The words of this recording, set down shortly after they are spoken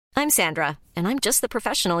I'm Sandra, and I'm just the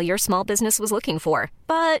professional your small business was looking for.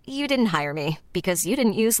 But you didn't hire me because you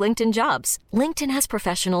didn't use LinkedIn Jobs. LinkedIn has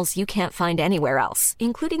professionals you can't find anywhere else,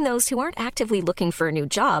 including those who aren't actively looking for a new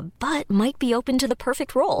job, but might be open to the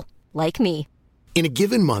perfect role, like me. In a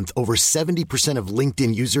given month, over 70% of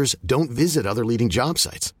LinkedIn users don't visit other leading job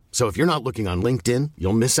sites. So if you're not looking on LinkedIn,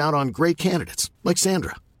 you'll miss out on great candidates like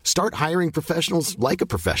Sandra. Start hiring professionals like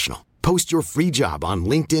a professional. Post your free job on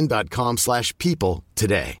linkedin.com/people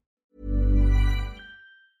today.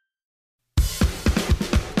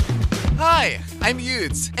 Hi, I'm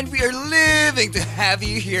Yudes, and we are living to have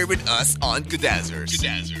you here with us on Kudazers.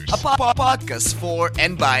 A podcast for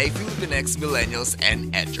and by Filipinx millennials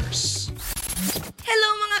and edgers. Hello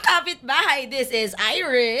mga kapitbahay, this is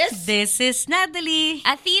Iris. This is Natalie.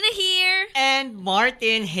 Athena here. And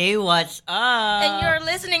Martin. Hey, what's up? And you're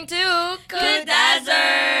listening to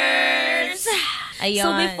Kudazers. Ayun.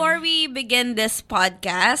 So before we begin this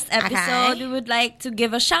podcast episode, we would like to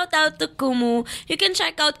give a shout out to Kumu. You can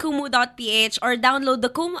check out kumu.ph or download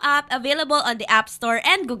the Kumu app, available on the App Store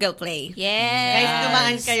and Google Play. Yes. Guys,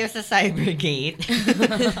 tumaan kayo sa Cybergate.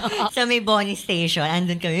 Sa may Bonnie Station.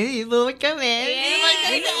 Andun kami. Bumot kami.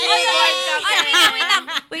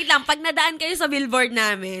 Wait lang. Pag nadaan kayo sa billboard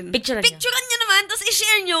namin, picturean nyo naman, tapos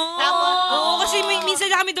i-share nyo. Oo, kasi minsan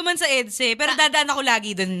na kami duman sa EDSA, pero dadaan ako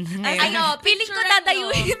lagi dun. Feeling ko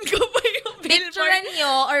dadayuhin ko pa yung billboard. Picturean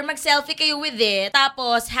nyo or mag-selfie kayo with it.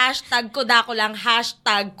 Tapos, hashtag Kodako lang,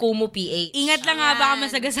 hashtag KumuPH. Ingat lang nga, baka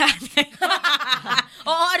masagasaan kayo.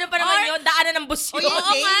 Oo, ano pa naman yun? Daanan ng bus yun.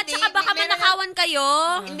 Oo nga, tsaka baka manakawan kayo.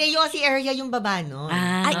 Hindi, Yossi area yung baba, no?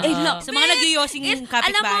 Ay, look. Sa mga nag-yosing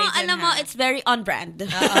kapitbahay dyan, alam mo, it's very on brand.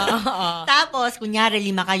 Tapos, kunyari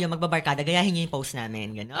 5 kayo, magbabarkada, gayahin nyo yung post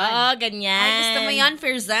namin. Ganon. Oo, ganyan. Ay, gusto mo yan,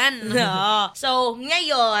 Ferzan. No. So,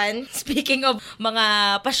 ngayon, speaking of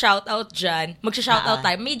mga pa-shoutout dyan, magsha-shoutout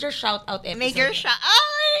tayo. Major shoutout episode. Major siya.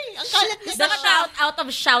 Ay! Ang kalat na The shoutout of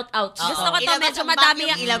shoutouts. Gusto ko to, Ilabas medyo ang madami,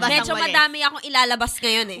 vacuum, ilabas ang walis. madami akong ilalabas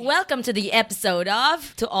ngayon eh. Welcome to the episode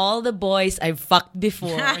of To All the Boys I've Fucked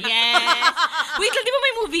Before. Yes! Wait lang, di ba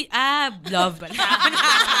may movie? Love.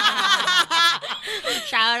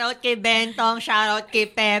 Shoutout kay Bentong, shoutout kay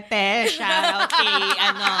Pepe, shoutout kay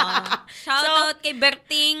Shoutout kay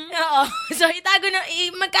Berting. Oo. So,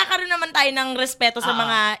 magkakaroon naman tayo ng respeto sa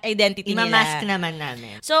mga identity nila. Imamask naman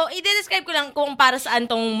namin. So, i-describe ko lang kung para saan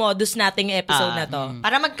tong modus nating episode na to.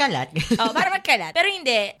 Para magkalat. Para magkalat. Pero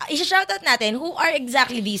hindi, isa-shoutout natin who are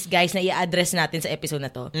exactly these guys na i-address natin sa episode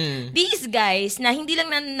na to. These guys na hindi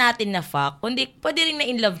lang natin na-fuck, kundi pwede rin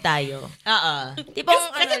na-in-love tayo. Oo. Tipong,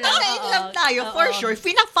 Kasi na-in-love tayo, for sure.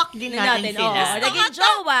 Fina-fuck din natin sila. Naging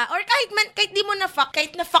jowa. Or kahit di mo na-fuck,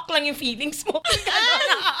 kahit na-fuck lang yung feelings mo.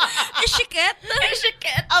 Shikit.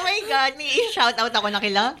 Oh my God, may shoutout ako na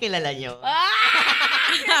kilala nyo.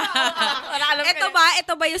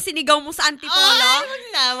 Ito ba yung sinigaw mo sa Antipolo? Huwag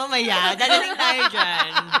na, mamaya. Dadaling tayo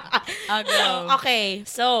dyan. Okay,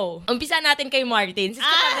 so, umpisa natin kay Martin. Since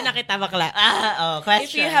kapag na kita, bakla. Question.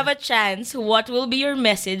 If you have a chance, what will be your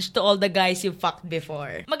message to all the guys you fucked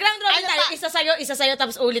before? Mag-round robin tayo. Isa sa'yo,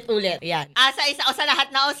 tapos ulit-ulit. Yan. Sa isa, o sa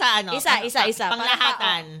lahat na, o sa ano? Isa.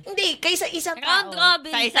 Panglahatan. Hindi, kaysa isang tao. Round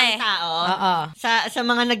robin. Sa isang tao. Oo. Sa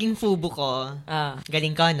mga naging fubo ko,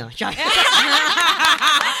 galing ko, no?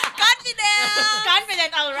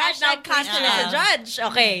 Confident, all right. Now, confident as a judge.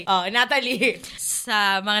 Okay. Natalie.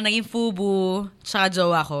 Sa mga naging fubu, tsaka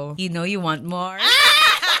jowa ko, you know you want more.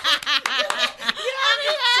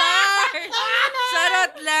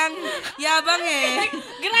 Charot lang. Yabang eh.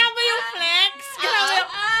 Grabe yung flex. Grabe yung...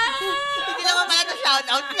 Hindi naman pala ito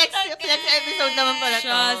shoutout. Flex episode naman pala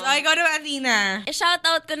ito. Okay, go to Athena.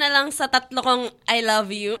 Shoutout ko na lang sa 3 kong I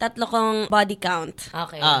love you, 3 kong body count.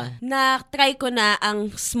 Okay. Na-try ko na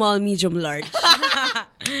ang small, medium, large.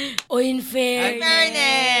 In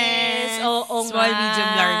fairness. Oo nga. Small,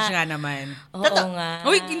 medium, large nga naman. Oo nga.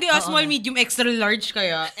 Uy, hindi small, medium, extra large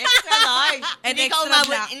kaya. Extra large. And Hindi ka extra umabot.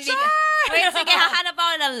 black. Wait, sige, hahanap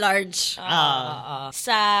ako ng large.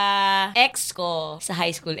 Sa ex ko, sa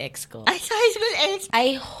high school ex ko, Ay, sa high school ex.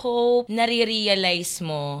 I hope nare-realize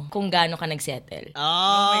mo kung gaano ka nag-settle. Oh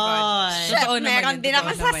my God. Totoo naman Meron yun, din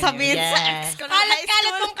ako totoo naman sasabihin yun. sa Yeah. ex ko na high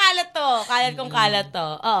school. Kalat to.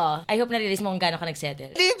 Oo. I hope nare-realize mo kung gaano ka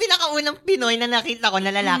nag-settle. Ito yung pinakaunang Pinoy na nakita ko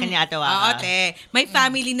na lalaki ni Ate Waka. Oo, te. May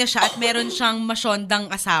family na siya at meron siyang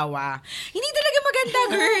masyondang asawa. Hindi talaga maganda,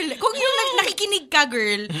 girl. Kung yung nakikinig ka,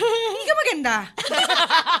 girl, hindi ka ka maganda.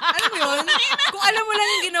 Alam mo yun? Kung alam mo lang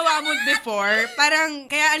yung ginawa mo before, parang,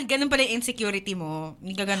 kaya ganun pala yung insecurity mo.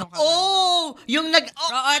 Hindi ka ganun ka. Oh! Yung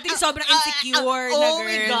Oo, I think sobrang insecure na girl. Oh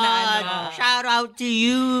my God. Shout out to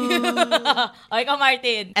you. O, ikaw,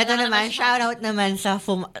 Martin. Ito naman, shout out naman sa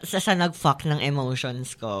nag-fuck ng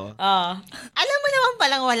emotions ko. Alam mo naman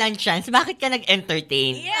palang walang chance. Bakit ka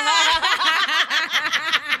nag-entertain?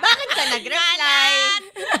 Bakit ka nag-reply?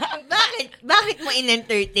 Bakit mo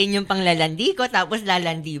in-entertain yung panglalandi ko, tapos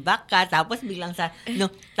lalandi back ka, tapos biglang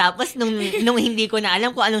nung hindi ko na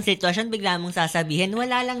alam kung anong sitwasyon, bigla mong sasabihin,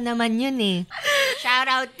 wala lang naman yun eh. Shout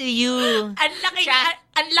out to you.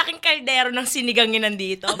 Ang laking kaldero ng sinigang yun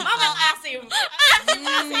nandito. Mamang asim.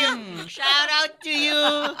 Shout out to you.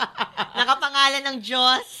 Nakapangalan ng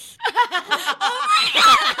Diyos.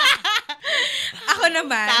 Ako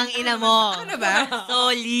naman. Tangina mo. Ano ba?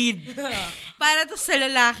 Solid. Para to sa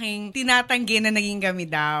lalaking tinatanggi na naging kami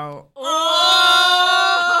daw.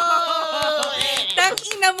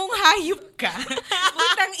 Tang-ina mong hayop ka.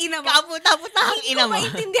 Putang-ina mo. Kaputa-puta ang ina mo. Hindi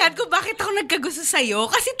ko maintindihan ko bakit ako nagkagusto sa'yo.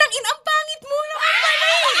 Kasi tang-ina, ang pangit mo naman pala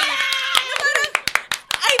eh. Na parang,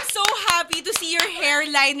 I'm so happy to see your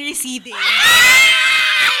hairline receding.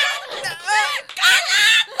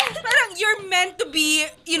 Parang you're meant to be,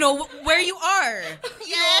 where you are.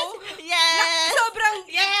 Yes. Sobrang,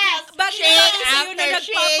 bagay sa'yo na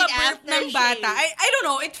nagpapaburp ng bata. I don't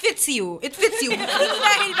know, it fits you. Hindi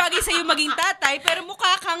dahil bagay sa'yo maging tatay, pero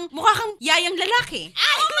mukha kang yayang lalaki.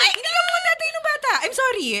 Hindi ka mukha tatay ng bata. I'm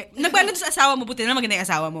sorry. Nagbalad sa asawa mo, buti na maganda yung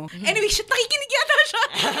asawa mo. Anyway, shit, nakikinig yata siya.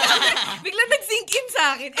 Biglang nag-sink in sa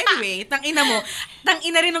akin. Anyway,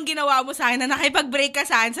 tangina rin ang ginawa mo sa akin na nakipag-break ka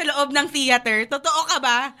saan sa loob ng theater. Totoo ka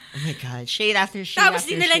ba? Oh my God. Shade after shade Tapos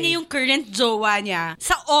after dinala shade. niya yung current jowa niya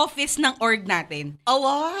sa office ng org natin. Oh,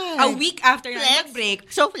 what? A week after na Flex? nag-break.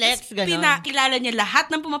 So flex, gano'n. Pinakilala niya lahat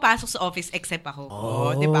ng pumapasok sa office except ako.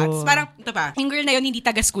 Diba? Tapos parang, ito pa, yung girl na yun, hindi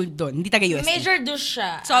taga-school doon. Hindi taga-UST. Major douche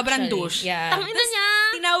siya. Sobrang actually. douche. Yeah. Tangina niya.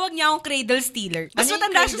 Tinawag niya akong cradle stealer. Mas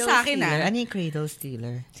matanda siya sa akin, ah. Ano yung cradle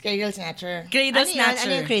stealer? Cradle snatcher. Cradle Ano yun? snatcher.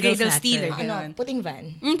 Ano yung cradle snatcher? stealer. Ano? Ganun. Puting van.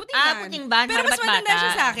 Puting van, Pero mas harbat matanda bata.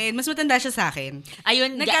 siya sa akin. Mas matanda siya sa akin. Ayun,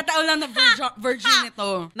 Nagkataon lang na virgin ito.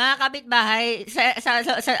 mga kapitbahay,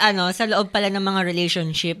 sa loob pala ng mga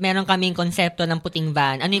relationship, meron kaming konsepto ng puting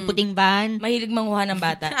van. Ano yung puting van? Mahilig manguha ng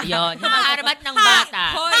bata. Yun, humaharbat ng bata.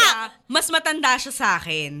 Mas matanda siya sa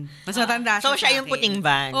akin. Mas matanda siya So, sa siya yung akin. puting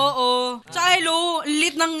van. Oo. Tsaka hello,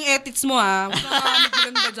 lit ng edits mo ha.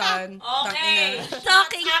 Maganda dyan. Okay.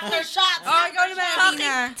 Talking Aftershots. Oh, ikaw naman,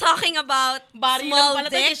 Tina. talking about Bari lang small pala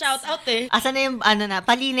tayo dicks. shout out eh. Asan na yung,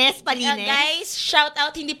 palines? Guys, shout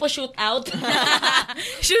out, hindi po shoot out.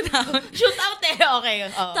 Shoot out. Shoot out eh. Okay.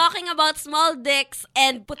 Oh. Talking about small dicks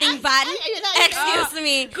and puting van. Excuse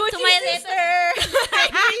me. To my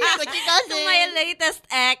to my latest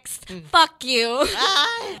ex, fuck you.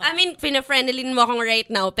 I mean, pina-friendly mo akong right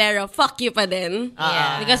now, pero fuck you pa din.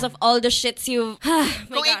 Yeah. Because of all the shits you...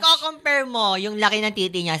 Kung i-compare mo yung laki ng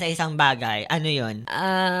titi niya sa isang bagay, ano yun?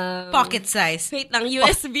 Pocket size. Wait lang,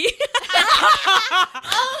 USB.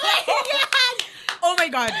 Oh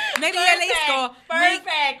my God. Narealize ko,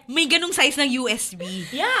 Perfect. may ganung size ng USB.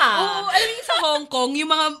 Yeah. Oo, alam mo yung sa Hong Kong, yung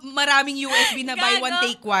mga maraming USB na buy one,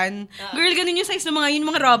 take one. Girl, ganun yung size ng mga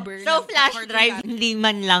rubber. So, flash drive, hindi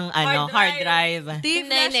man lang, hard drive. Hindi,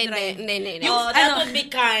 flash drive. Hindi. Oh, that would be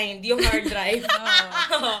kind. Yung hard drive.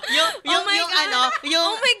 yung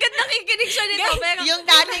Oh my God, nakikinig siya nito. Pero, yung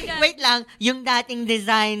dating, wait lang, yung dating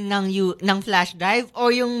design ng flash drive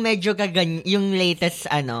o yung medyo yung latest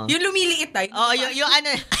Yung lumiliit tayo. Oh, yung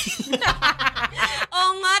ano.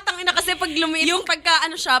 Oo nga, tangina kasi pag lumiit, yung pag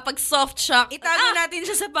soft shock. Itago natin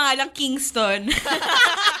siya sa pangalang Kingston.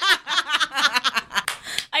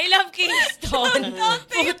 I love Kingston.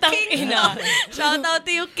 Putang ina. Shout out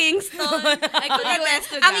to you, Kingston. I could attest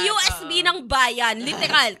to that. Ang USB ng bayan,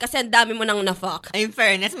 literal, kasi ang dami mo nang na-fuck. In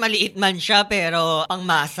fairness, maliit man siya, pero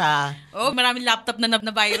pangmasa. Oh, maraming laptop na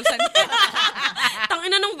virusan.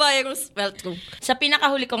 Tangina ng virus. Well, true. Sa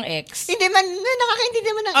pinakahuli kong ex. Hindi man, nakakaintindi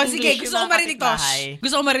man ng Oh, English sige, yung mga kapitbahay.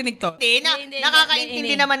 Gusto ko marinig to. Hindi,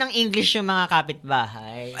 nakakaintindi naman ng English yung mga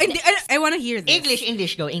kapitbahay. Ay, I wanna hear this.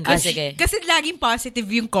 English, go, English. Sige. Kasi laging positive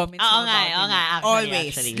yung comments Oo mo nga, about him. actually,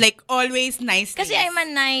 Always. actually. Like, always nice Kasi things. I'm a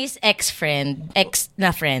nice ex-friend. Ex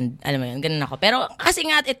na friend. Alam mo yun, ganun ako. Pero kasi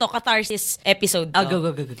nga ito, catharsis episode to.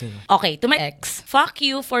 Go. Okay, to my ex. Fuck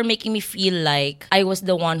you for making me feel like I was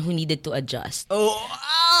the one who needed to adjust. Oh,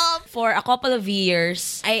 for a couple of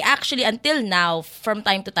years, I actually, until now, from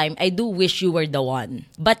time to time, I do wish you were the one.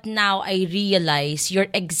 But now, I realize your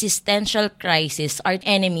existential crisis are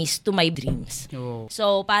enemies to my dreams. Oh.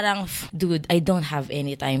 So, parang, dude, I don't have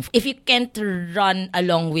any time. If you can't run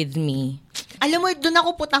along with me, Alam mo, doon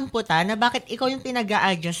ako putang-puta na bakit ikaw yung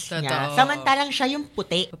pinag-a-adjust niya. Totoo. Samantalang siya yung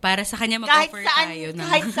puti. Para sa kanya Kahit mag-offer saan, tayo ng...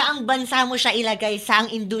 kahit saang bansa mo siya ilagay, saang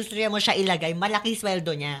industriya mo siya ilagay, malaki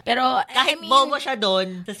sweldo niya. pero, Kahit I mean, bobo siya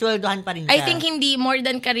doon, sasweldohan pa rin siya. I think hindi more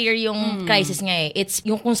than career yung crisis niya eh. It's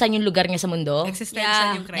yung kung saan yung lugar niya sa mundo.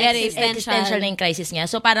 Existential yung crisis. Very existential na yung crisis niya.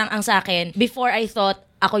 So parang ang sa akin, before I thought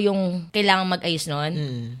ako yung kailangan mag-ayos nun,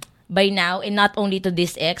 by now, and not only to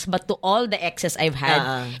this ex, but to all the exes I've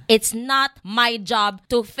had, it's not my job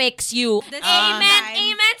to fix you. Amen.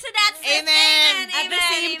 Amen to that, sis. Amen. Amen. At the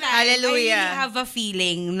same time, Hallelujah. I really have a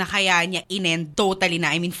feeling na kaya niya in-end totally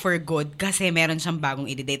na, I mean for good, kasi meron siyang bagong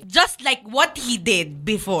i-date. Just like what he did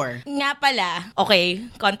before. Nga pala, okay,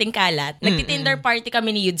 konting kalat. Nagti-Tinder party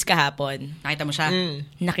kami ni Yudes kahapon. Nakita mo siya?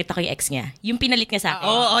 Nakita ko yung ex niya. Yung pinalit niya sa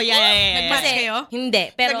akin. Yeah. Nag-match kayo? Hindi.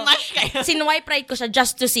 Pero, Nag-match kayo? sinwipe right ko siya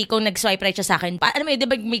just to see kung nag-swipe right siya sa akin. Alam mo yun, di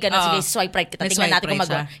ba may gano'n, sige, swipe right kita. Tingnan Nag-swipe natin kung right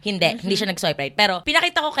magawa. Hindi siya nag-swipe right. Pero,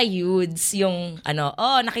 pinakita ko kay Yudes yung,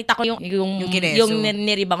 nakita ko yung kineso.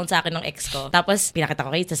 nirebound sa akin ng ex ko. Tapos, pinakita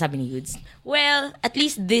ko kay Yudes, sabi ni Yudes, well, at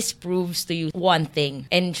least this proves to you one thing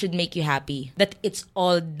and should make you happy, that it's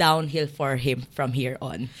all downhill for him from here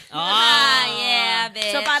on. Yeah,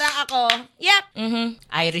 bitch. So, parang ako, yep,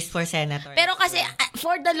 Iris for senator. Pero kasi,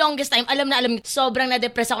 for the longest time, alam, sobrang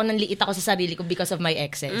na-depress ako, nanliit ako sa sarili ko because of my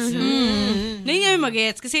exes. Hindi niya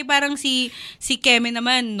magets. Kasi parang si Keme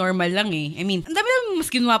naman, normal lang eh. I mean, ang dami naman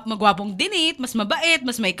mas magwapong dinate, mas mabait,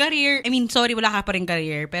 mas may career. I mean, sorry, wala ka pa rin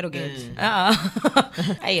career, pero gets. Oo.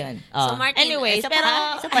 Ayun. So, Martin, Anyways, isa pero,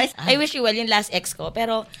 pa. I wish you well, yung last ex ko,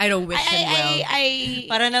 pero, I don't wish him well.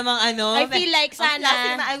 Para namang I feel like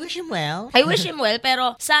sana, I wish him well. I wish him well,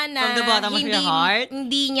 pero sana, From the bottom of your heart?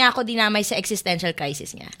 hindi niya ako dinamay sa existential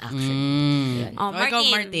crisis niya. Actually. Yun. Oh, Ikaw,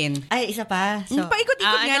 Martin. Ay, isa pa. So,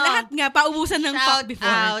 Paikot-ikot nga, lahat nga, paubusan ng fuck shout before.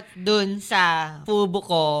 out dun sa fubo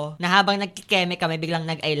ko na habang nagkikeme kami, biglang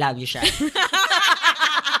nag-I love you siya.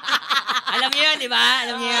 Alam niyo yun, di ba?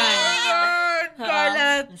 Alam niyo yun.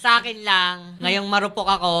 Kalat. Sa akin lang, ngayong marupok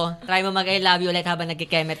ako, try mo mag-I love you ulit habang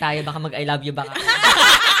nagkikeme tayo, baka mag-I love you baka.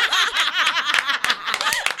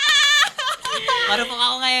 Marupok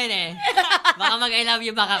ako ngayon eh. Baka mag-I love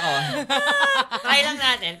you baka ko. Try lang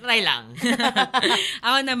natin, try lang.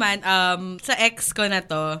 Ako naman, sa ex ko na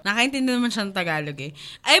to, nakaintindi naman siya ng Tagalog eh.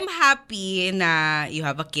 I'm happy na you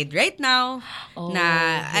have a kid right now.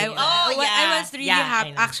 I was really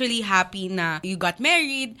actually happy na you got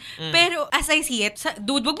married. Pero as I see it,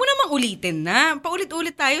 dude, wag mo namang ulitin na.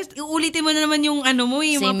 Paulit-ulit tayo. Uulitin mo na naman yung mo,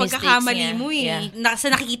 yung Same mga pagkakamali mistakes mo eh. niya.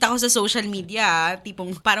 Sa nakikita ko sa social media,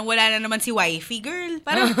 tipong parang wala na naman si wifey, girl.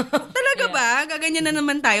 Parang, talaga ba? Gaganyan na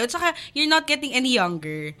naman tayo. Tsaka, you're not getting any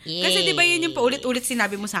younger. Kasi di ba yun yung paulit-ulit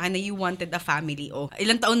sinabi mo sa akin na you wanted a family. Oh,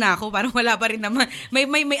 ilang taon na ako, parang wala pa rin naman. May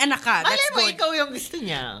anak ka. That's Alam mo, good. ikaw yung gusto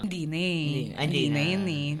niya. Hindi na eh. Hindi na. yun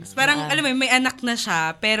eh. Parang, alam mo, may anak na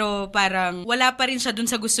siya, pero parang wala pa rin siya dun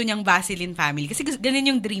sa gusto niyang Vaseline family. Kasi ganun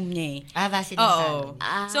yung dream niya eh. Vaseline Oo.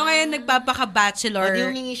 So ngayon, nagpapaka-bachelor. O, di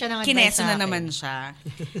humingi siya ng advice Kineso sa na akin. naman siya.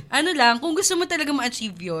 Ano lang, kung gusto mo talaga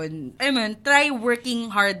ma-achieve yun, try working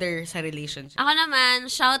harder sa relationship. Ako naman,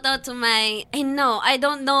 shout out to my, I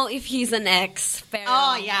don't know if he's an ex, pero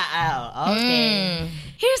okay.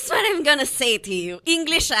 here's what I'm gonna say to you.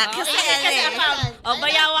 English kasi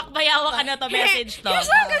bayawak ano to, message to. Here's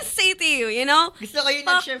what I'm gonna say to you, you know? Gusto ko yung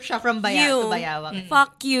Fuck nag-shift siya from to bayawak.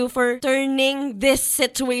 Fuck you for turning this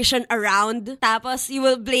situation around. Tapos, you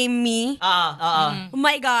will blame me. Oo. Oh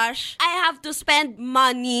my gosh, I have to spend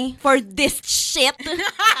money for this shit.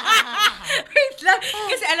 Wait lang.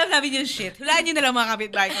 Kasi alam namin yung shit. Hulaan nyo na lang mga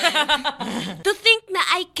kapitbahay ko. To think na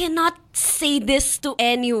I cannot say this to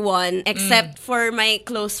anyone except for my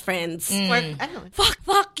close friends.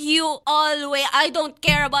 Fuck you always. I don't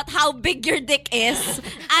care about how big your dick is.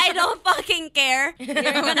 I don't fucking care.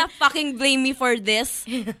 You're gonna fucking blame me for this.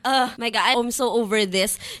 My God, I'm so over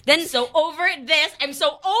this. Then So over this, I'm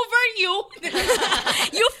so over you.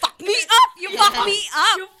 you fuck me up. You fuck me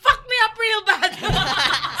up. You fuck me up real bad.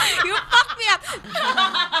 You fuck me up.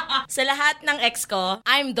 Sa lahat ng ex ko,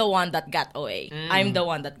 I'm the one that got away. I'm the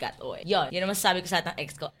one that got away. Yun ang masasabi ko sa lahat ng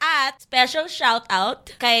ex ko. At special shout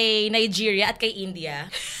out kay Nigeria at kay India.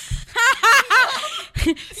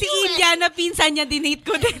 Si India na pinsan niya, dinate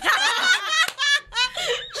ko din.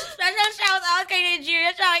 Special shout out kay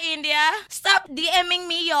Nigeria tsaka India, stop DMing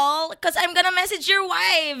me, y'all, because I'm gonna message your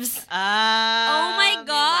wives. Oh my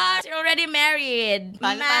God. You're already married.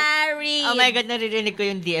 Married. Oh my God, naririnig ko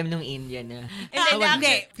yung DM nung Indian na.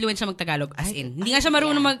 Hindi. Fluent siya mag-Tagalog, as in. Hindi nga siya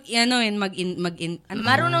marunong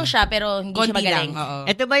Marunong siya, pero hindi siya magaling.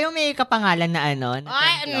 Ito ba yung may kapangalan na ano?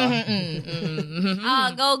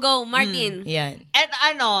 Go, Martin. Yan. At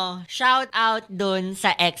shout out dun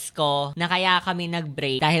sa ex ko na kaya kami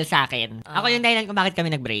nag-break dahil sa akin. Ako yung dahilan kung bakit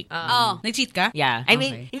kami nag-break. Nag-cheat ka? Yeah. I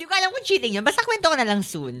mean, hindi ko alam kung cheating yun. Basta kwento ko na lang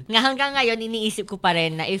soon. Nga hanggang ngayon, iniisip ko pa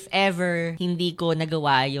rin na if ever hindi ko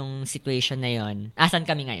nagawa yung situation na yun, asan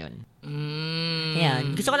kami ngayon?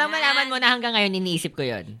 Yan. Gusto ko lang malaman mo na hanggang ngayon iniisip ko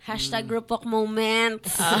yun. #rupok moment.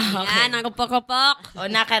 Yan, ang rupok-rupok. O,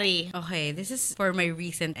 Nakari. Okay, this is for my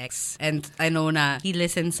recent ex. And I know na he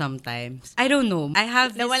listens sometimes. I don't know. I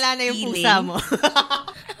have this Nawala na yung feeling. pusa mo.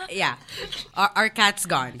 Yeah. Our cat's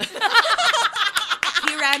gone.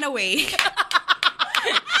 He ran away.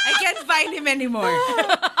 I can't find him anymore.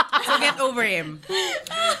 So get over him.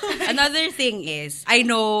 Another thing is, I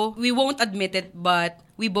know we won't admit it, but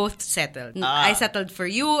we both settled. I settled for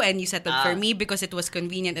you and you settled for me because it was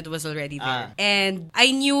convenient. It was already there. And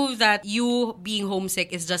I knew that you being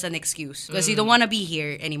homesick is just an excuse because you don't want to be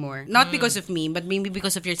here anymore. Not because of me, but maybe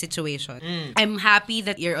because of your situation. I'm happy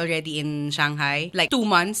that you're already in Shanghai, like 2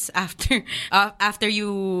 months after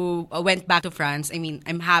you went back to France. I mean,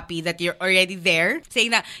 I'm happy that you're already there.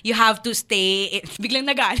 Saying that you have to stay, biglang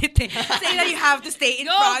nagalit eh. Saying that you have to stay in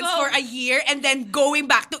France for a year and then going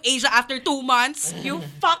back to Asia after 2 months. You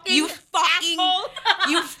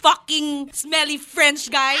fucking smelly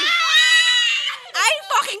French guy. I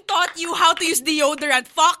fucking taught you how to use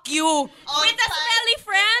deodorant. Fuck you. With a smelly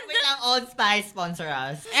friend. Wait lang, Old Spice sponsor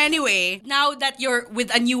us. Anyway, now that you're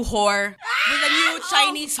with a new whore, with a new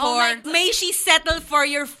Chinese whore, may she settle for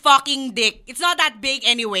your fucking dick. It's not that big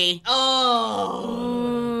anyway.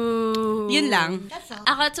 Yun lang.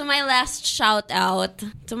 Ako, to my last shout out,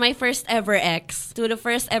 to my first ever ex, to the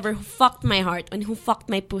first ever who fucked my heart and who fucked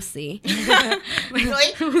my pussy.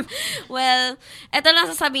 Well, eto lang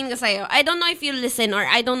sasabihin ko sa'yo. I don't know if you listen or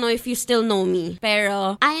I don't know if you still know me.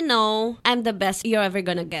 Pero, I know I'm the best you're ever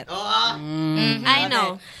gonna get. I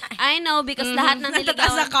know because lahat ng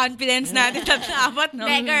Natataas na niligawan. confidence natin sa apat, no?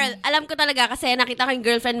 Girl, alam ko talaga kasi nakita ko yung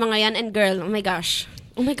girlfriend mo ngayon and girl, oh my gosh.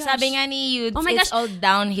 Oh my gosh. Sabi nga ni Yudes, Oh my it's gosh. all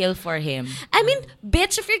downhill for him. I mean,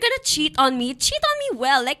 bitch, if you're gonna cheat on me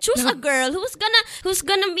well. Like, choose a girl who's gonna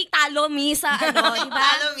talo me sa di ba?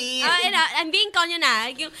 Talo me. I'm being konyo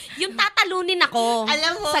na. Yung tatalunin ako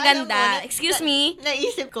sa ganda. Excuse me?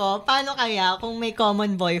 Naisip ko, paano kaya kung may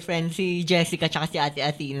common boyfriend si Jessica tsaka si Ate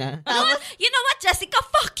Athena? You know what, Jessica?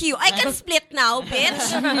 Fuck you. I can split now,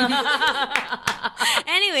 bitch.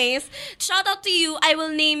 Anyways, shout out to you. I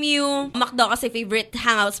will name you McDo kasi favorite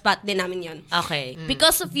hangout spot din namin yun. Okay.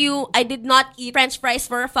 Because of you, I did not eat french fries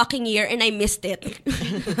for a fucking year and I missed it.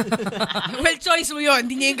 Well, choice mo yun.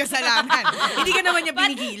 Hindi niya yung kasalanan. Hindi ka naman niya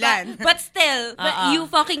binigilan. But still, you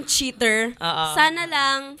fucking cheater. Sana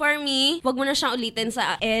lang, for me, wag mo na siyang ulitin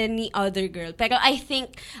sa any other girl. Pero I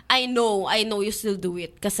think, I know you still do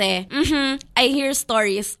it. Kasi, I hear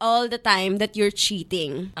stories all the time that you're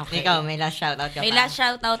cheating. Okay. Ikaw, may last shoutout ka pa. May last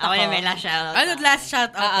shoutout ako. Ako yung may last shoutout. Ano last shout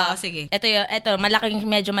out? Sige. Ito,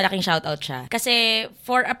 medyo malaking shoutout siya. Kasi,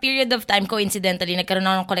 for a period of time, coincidentally, nagkaroon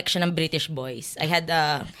ako ng collection ng British boys. I had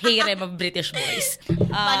a harem of British boys.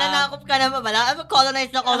 Mananakop ka na ba?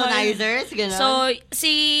 Colonized na colonizers? Gano'n? So,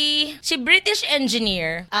 si British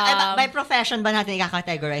engineer, by profession ba natin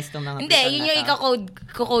i-categorize itong mga hindi, people yun na yung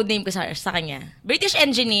ika-code name ko sa kanya. British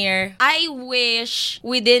engineer, I wish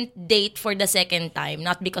we didn't date for the second time,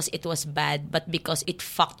 not because it was bad, but because it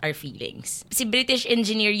fucked our feelings. Si British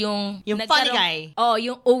engineer yung funny guy. Oh,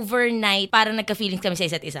 yung overnight, parang nagka-feelings kami sa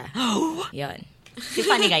isa't isa. Yun. Si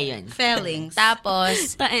funny guy yun. Feelings.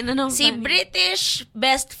 Tapos, si British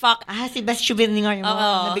best fuck. Si Best Souvenir mo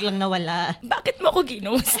na biglang nawala. Bakit mo ako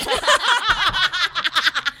ginost?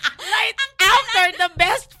 Right after the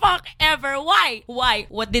best fuck ever. Why?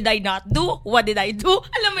 What did I not do? What did I do?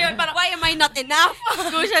 Alam mo yun, parang, Why am I not enough?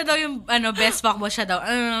 Kung siya daw yung best fuck mo, siya daw,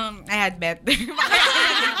 I had better.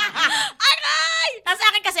 Tapos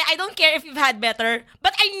sa akin kasi, I don't care if you've had better,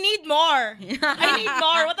 but I need more. I need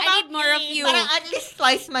more. What about I need more of you. Parang at least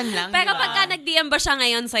twice man lang. Pero diba? pagka nag-DM ba siya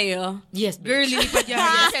ngayon sa'yo? Yes, Girl, lilipad yan.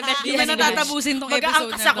 Hindi mo natatapusin tong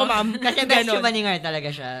episode mag-aangkas na ako, to. ma'am. Kasi Best Souvenir talaga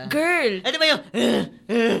siya. Girl. Ito ba yung...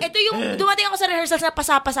 Ito yung dumating ako sa rehearsals na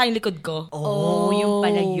pasapasa yung likod ko. yung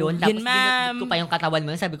pala yun. Tapos Yun, ma'am. dinudod ko pa yung katawan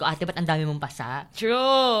mo. Sabi ko, ate, ba't ang dami mong pasa?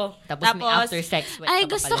 True. Tapos may after sex sweat. Ay, ka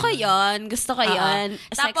pa gusto pala ko nun. yun. Gusto ko yun.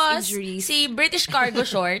 Sex Tapos, injuries. si British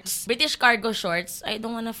cargo shorts, I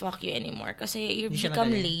don't wanna fuck you anymore kasi you've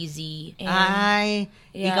become lazy. And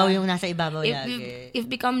ikaw yung nasa ibabaw lagi.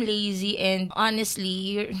 You've become lazy and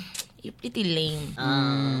honestly, you're pretty lame.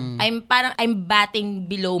 I'm batting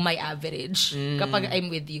below my average kapag I'm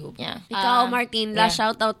with you. Yeah. Ikaw, Martin, last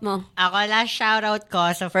shoutout mo. Ako, last shoutout ko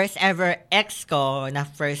sa first ever ex ko na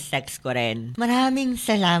first sex ko rin. Maraming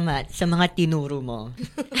salamat sa mga tinuro mo.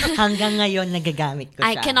 Hanggang ngayon, nagagamit ko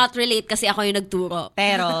siya. I cannot relate kasi ako yung nagturo.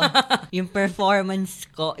 Pero, yung performance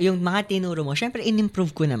ko, yung mga tinuro mo, syempre,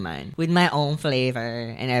 in-improve ko naman with my own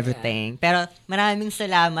flavor and everything. Pero, maraming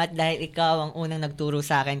salamat dahil ikaw ang unang nagturo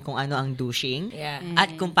sa akin kung ano ang douching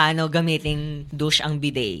at kung paano gamitin douche ang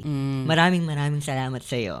bidet. Maraming salamat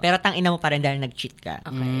sa'yo. Pero tangina mo pa rin dahil nag-cheat ka.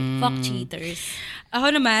 Okay. Fuck cheaters.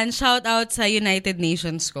 Ako naman, shout out sa United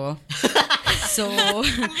Nations ko. So,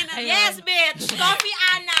 yes, bitch! Coffee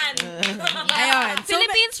Anan! ayun. So,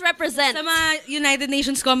 Philippines represent. sa mga United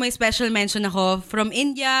Nations ko, may special mention ako from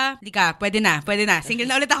India. Lika, pwede na. Single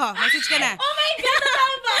na ulit ako. Message ka na. Oh my God!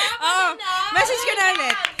 Totoo ba? Oo, message ka na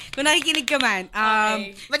ulit. Kung nakikinig ka man.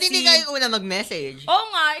 Ba't hindi kayo una mag-message? Oo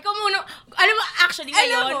nga, ikaw muna. Alam mo, actually,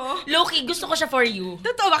 ngayon, low-key, gusto ko siya for you.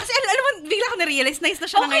 Totoo ba? Kasi alam mo, bigla ko na-realize, nice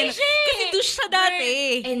na siya na ngayon. Kasi douche siya dati.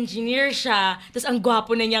 Engineer siya. Tapos ang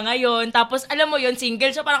gwapo na niya ngayon. Tapos, alam mo yun,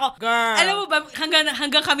 single siya. Parang ako, girl. Alam mo ba,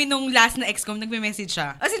 hanggang kami nung last na ex ko, nagme-message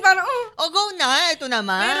siya. As in, parang, go na. Ito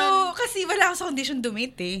naman. Pero, kasi wala ako sa condition to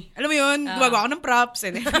meet eh. Alam mo yun, gumagawa ako ng props.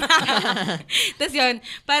 Tapos yun,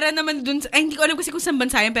 para naman dun, hindi ko alam kasi kung saan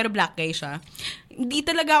bansa yan, pero black guy siya. Hindi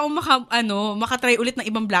talaga ako makatry ulit ng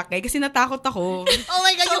ibang black guy kasi natakot ako. Oh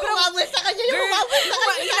my God, yung humabol sa kanya.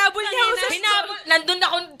 Hinabol niya ako sa nandun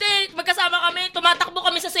ako, magkasama kami, tumatakbo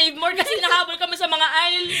kami sa Save More kasi nahabol kami sa mga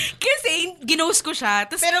aisle. Kasi, ginost ko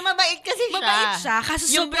siya. Pero mabait kasi siya. Mabait siya. Kaso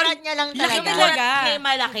yung sobrang burat niya lang laki talaga. talaga.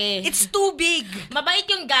 Malaki. It's too big. Mabait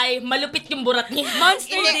yung guy, malupit yung burat niya.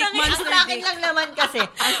 Monster Hindi, dick. ang sa akin lang naman kasi.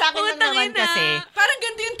 Parang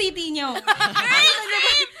ganito yung titi niyo.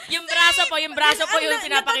 yung braso po yung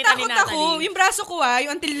pinapakita ni Natalie. Yung braso ko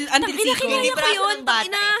yung until siko. Hindi braso ng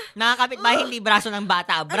bata. Nakakapit ba hindi braso ng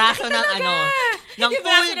bata? Braso ng ng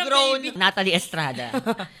full-grown Natalie Estrada.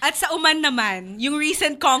 At sa Uman naman, yung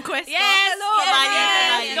recent conquest. Yes!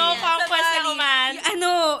 Yes! Go conquest sa Uman.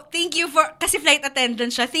 Thank you for, kasi flight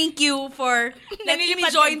attendant siya. Thank you for letting me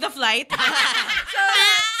join the flight. So,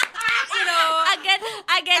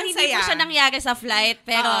 Again, hindi po siya nangyari sa flight,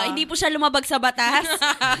 pero hindi po siya lumabag sa batas.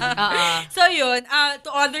 So yun,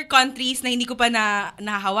 to other countries na hindi ko pa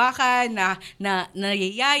nahahawakan,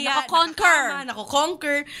 nayayaya,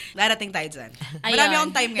 nako-conquer, darating tayo dyan. Marami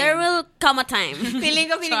akong time ngayon. There will come a time.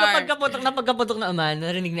 Feeling ko pagkaputok na Uman,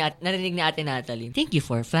 narinig ni Ate Natalie. Thank you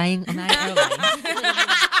for flying Oman Airlines.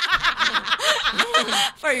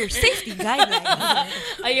 For your safety guidelines.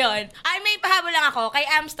 Ayun. May pahabol lang ako kay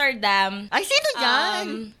Amsterdam. Ay, sino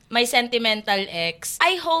dyan? My sentimental ex.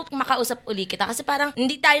 I hope makausap uli kita kasi parang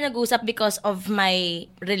hindi tayo nag-usap because of my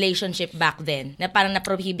relationship back then. Na parang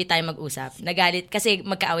na-prohibit tayo mag-usap. Nagalit kasi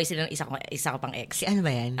magkaaway sila ng isa ko pang ex. Si ano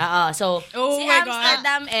ba yan? So,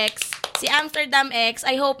 si Amsterdam ex,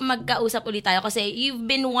 I hope magkausap ulit tayo kasi you've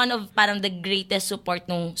been one of parang the greatest support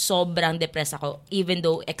nung sobrang depressed ako even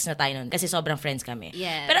though ex na tayo nun kasi sobrang friends kami.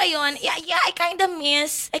 Yes. Pero ayun, I kinda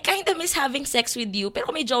miss having sex with you.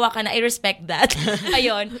 Pero kung may jowa ka na, I respect that.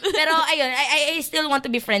 Ayun. Pero ayun, I still want to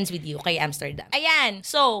be friends with you kay Amsterdam. Ayan.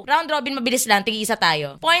 So, round robin, mabilis lang. Tig-isa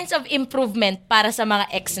tayo. Points of improvement para sa mga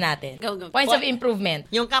ex natin. Go. Points of improvement.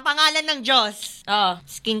 Yung kapangalan ng Diyos.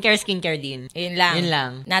 Skincare din. Yun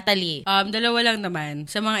lang. Natalie. Dalawa lang naman.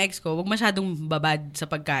 Sa mga ex ko, huwag masyadong babad sa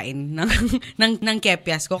pagkain ng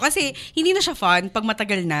kepyas ko. Kasi, hindi na siya fun pag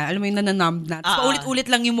matagal na. Alam mo yung nananumb na. Tapos paulit-ulit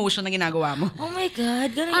lang yung motion na ginagawa mo. Oh my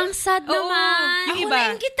God. Ganun. Ang sad naman. Yung iba.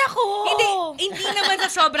 Naingit ako. Hindi naman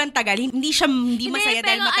sa sobrang tagal. Hindi masaya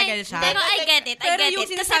dahil matagal siya. Pero I get it. Yung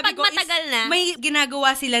Kasi sinasabi pag ko matagal na, may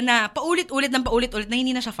ginagawa sila na paulit-ulit na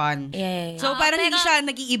hindi na siya fun. Yeah. So, parang hindi siya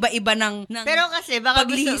nag-iiba-iba ng Pero kasi, baka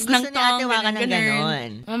paglihis gusto ng ni Ate Waka ng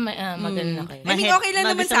ganon. Magaling na kayo. I mean, okay lang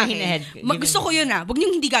naman sa akin. Gusto ko yun Huwag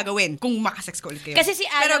niyong hindi gagawin kung makasex ko ulit kayo. Kasi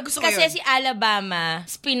si Alabama,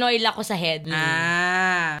 spinoil ako sa head.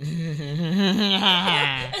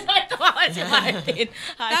 Tumawa si Martin.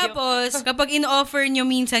 Tapos, kapag in-offer nyo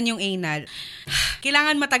minsan yung anal,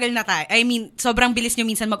 kailangan matagal na tayo. I mean, sobrang bilis nyo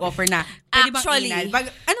minsan mag-offer na. Pwede bang anal?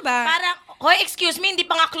 Ano ba? Parang, excuse me, hindi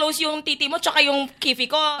pa nga close yung titi mo tsaka yung kifi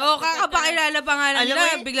ko. Kakapakilala pa nga lang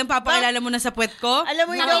nila. Biglang papakilala mo na sa puwet ko. Alam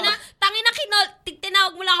mo yun. Tangina,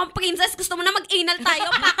 tinawag mo lang akong princess. Gusto mo na mag-anal tayo.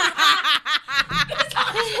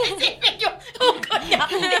 Specific yung hugot niya.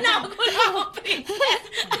 Tinawag mo lang akong princess.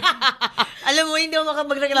 Alam mo, hindi ako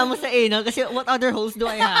makapagreklamo sa Ina kasi what other host do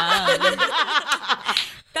I have?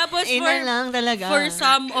 Tapos lang talaga. For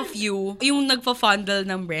some of you, yung nagpa-fondle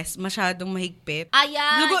ng breast, masyadong mahigpit.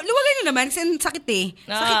 Ayan. Luwagay nyo naman, kasi sakit eh.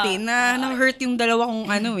 Sakit eh, na-hurt yung dalawa kong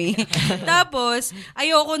eh. Tapos,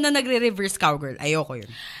 ayoko na nagre-reverse cowgirl. Ayoko yun.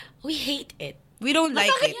 We hate it. We don't like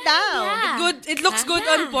it. daw. Yeah. It looks good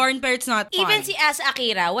on porn, but it's not fun. Even si Asa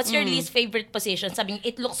Akira, what's your least favorite position? Sabing,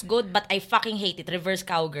 it looks good, but I fucking hate it. Reverse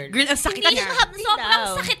cowgirl. Girl, ang sakit Hindi niya.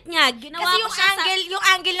 sobrang sakit niya. Ginawa Kasi ko yung siya yung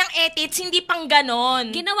angle ng edits, hindi pang ganon.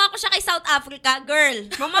 Ginawa ko siya kay South Africa. Girl,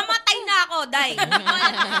 mamamatay na ako, day.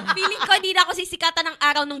 Feeling ko hindi na ako sisikatan ng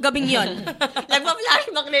araw nung gabing yon.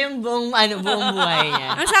 Nagpa-flashback na yung buong buhay niya.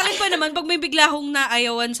 Ang sa akin pa naman, pag may bigla akong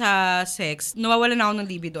naayawan sa sex, nawawalan na ako ng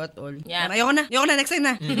libido at all. Yeah. Ayoko na, next time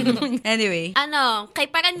na. Anyway. Kay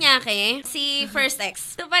Paranaque, si First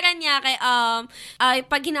Ex. So Paranaque,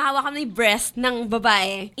 pag hinahawa ka ng breast ng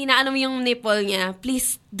babae, inaano mo yung nipple niya,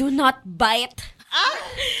 please do not bite.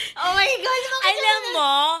 Oh my God! Alam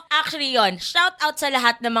mo, actually yon, shout out sa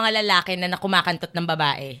lahat ng mga lalaki na nakumakantot ng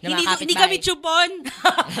babae. Hindi kami chupon.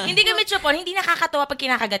 Hindi kami chupon. Hindi nakakatawa pag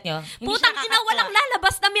kinakagat nyo. Putang ina, walang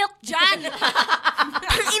lalabas na milk dyan.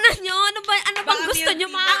 Ang ina nyo, ano bang gusto nyo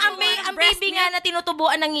mga Ang baby nga na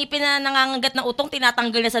tinutubuan ng ngipin na nangangagat ng utong,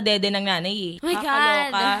 tinatanggal na sa dede ng nanay. Oh my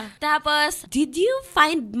God. Tapos, did you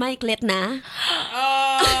find my clit na?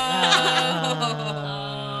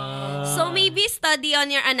 So maybe study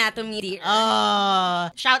on your anatomy, dear.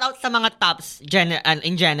 Shout out sa mga tops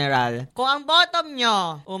in general. Kung ang bottom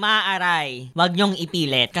nyo umaaray, wag nyong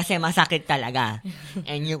ipilit kasi masakit talaga.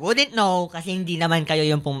 And you wouldn't know kasi hindi naman kayo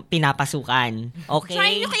yung pinapasukan. Okay?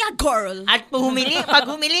 Try nyo kaya, girl. At pag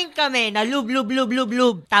humiling kami na lube,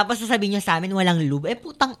 tapos sasabihin nyo sa amin walang lube,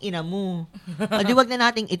 putang ina mo. Di wag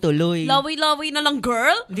na nating ituloy. Lawi-lawi na lang,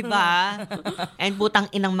 girl. Di ba? And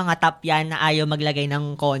putang inang mga top yan na ayaw maglagay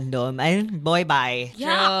ng condom. Ay, boy, bye.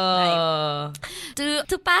 Yeah.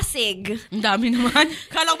 To Pasig. Ang dami naman.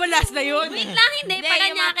 Kala ko ba last na yun? Wait lang, hindi.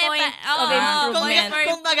 Paranaque pa.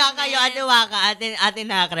 Kung baga kayo, Ate Waka, Ate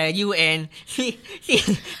Nakra, UN, si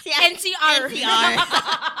NCR.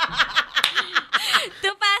 To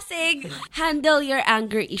Pasig, handle your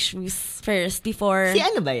anger issues first before Si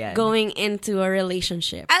ano ba yan? going into a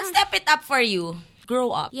relationship. I'll step it up for you. Grow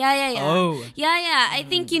up. Yeah. Oh. Yeah. I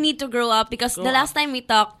think you need to grow up because the last time we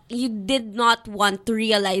talked, you did not want to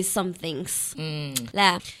realize some things.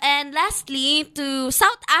 And lastly, to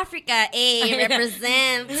South Africa,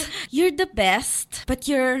 represent. You're the best, but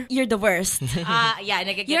you're the worst. Yeah,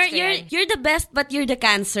 nagagets ko yan. You're the best, but you're the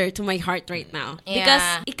cancer to my heart right now. Yeah. Because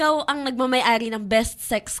ikaw ang nagmamay-ari ng best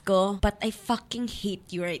sex ko, but I fucking hate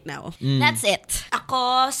you right now. That's it.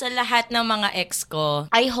 Ako, sa lahat ng mga ex ko,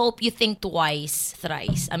 I hope you think twice,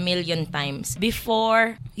 thrice, a million times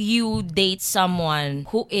before you date someone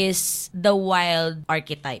who is the wild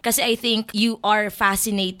archetype. Kasi I think you are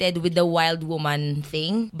fascinated with the wild woman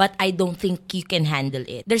thing, but I don't think you can handle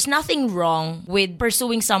it. There's nothing wrong with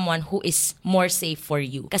pursuing someone who is more safe for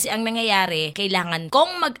you. Kasi ang nangyayari, kailangan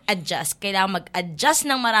kong mag-adjust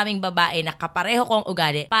ng maraming babae na kapareho kong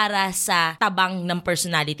ugali para sa tabang ng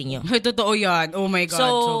personality nyo. Totoo yan. Oh my God, So,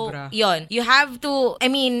 sobra. yun. You have to,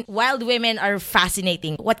 wild women are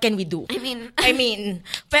fascinating. What can we do? I mean,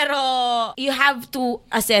 pero you have to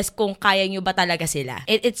assess kung kaya nyo ba talaga sila.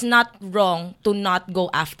 It's not wrong to not go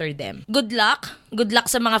after them. Good luck. Good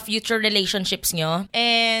luck sa mga future relationships nyo.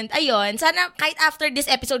 And, ayun, sana kahit after this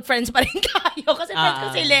episode, friends pa rin tayo. Kasi friends ko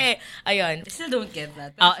sila eh. Ayun. I still don't get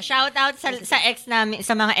that. Shout out sa ex namin,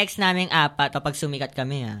 sa mga ex naming apat pag sumikat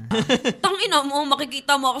kami. Tangina mo,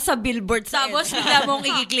 makikita mo ako sa billboard sa Tapos bigla mong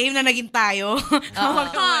i-claim na naging tayo.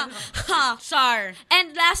 Char. And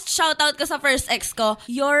last shoutout ko sa first ex ko,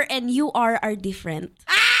 your and you are different.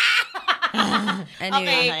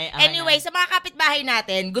 Anyway, sa mga kapitbahay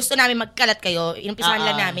natin, gusto namin magkalat kayo, inumpisahan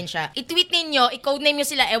lang namin siya. I-tweet ninyo, i-codename nyo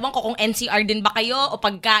sila, ewan ko kung NCR din ba kayo, o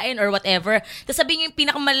pagkain, or whatever. Tapos sabihin nyo yung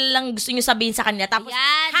pinakamalalang gusto nyo sabihin sa kanila. Tapos,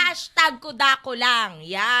 #kudako lang.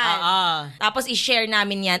 Yan. Tapos, i-share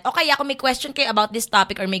namin yan. O kaya, kung may question kayo about this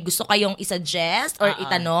topic, or may gusto kayong i-suggest, or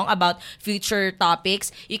itanong about future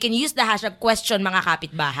topics, you can use the #question mga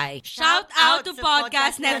kapitbahay. Shout out to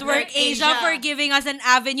Podcast Network Asia for giving us an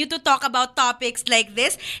avenue to talk about about topics like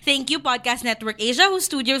this. Thank you, Podcast Network Asia, whose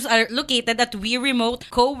studios are located at We Remote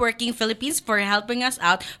Co-working Philippines, for helping us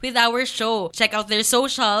out with our show. Check out their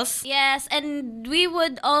socials. Yes, and we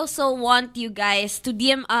would also want you guys to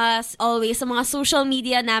DM us always sa mga social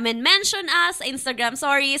media namin. Mention us sa Instagram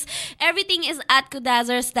stories. Everything is at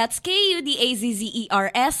Kudazzers. That's Kudazzers.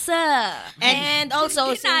 And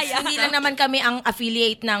also, since hindi lang naman kami ang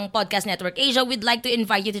affiliate ng Podcast Network Asia, we'd like to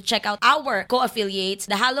invite you to check out our co-affiliates,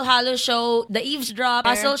 the Halo Halo Show, the Eavesdrop,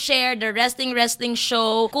 Hustle Share, the Wrestling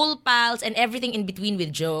Show, Cool Pals, and everything in between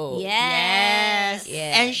with Joe. Yes.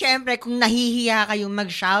 And syempre, kung nahihiya kayong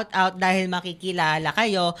mag-shoutout dahil makikilala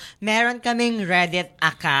kayo, meron kaming Reddit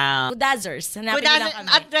account. Kudazzers. Hanapin nyo lang kami.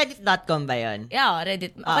 At reddit.com ba yun? Yeah,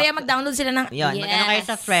 Reddit. Kaya mag-download sila ng... Yun, mag-ano kayo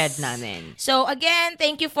sa thread namin. So again,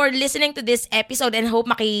 thank you for listening to this episode and hope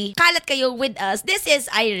makikalat kayo with us. This is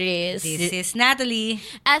Iris. This is Natalie.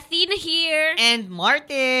 Athena here. And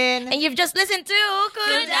Martin. And you've just listened to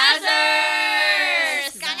Kudazzers!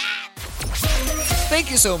 Thank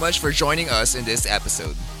you so much for joining us in this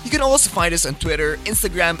episode. You can also find us on Twitter,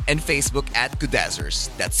 Instagram, and Facebook at Kudazzers.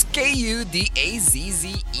 That's Kudazzers.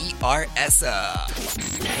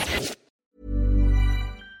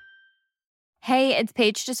 Hey, it's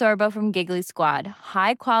Paige DeSorbo from Giggly Squad.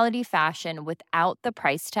 High quality fashion without the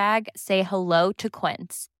price tag. Say hello to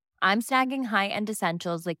Quince. I'm snagging high-end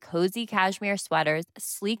essentials like cozy cashmere sweaters,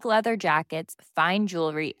 sleek leather jackets, fine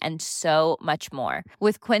jewelry, and so much more.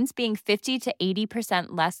 With Quince being 50 to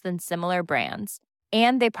 80% less than similar brands.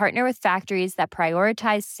 And they partner with factories that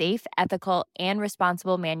prioritize safe, ethical, and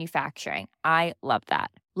responsible manufacturing. I love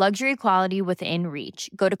that. Luxury quality within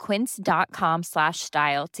reach. Go to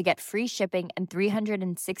quince.com/style to get free shipping and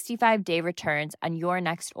 365-day returns on your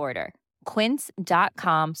next order.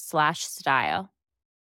 Quince.com/style.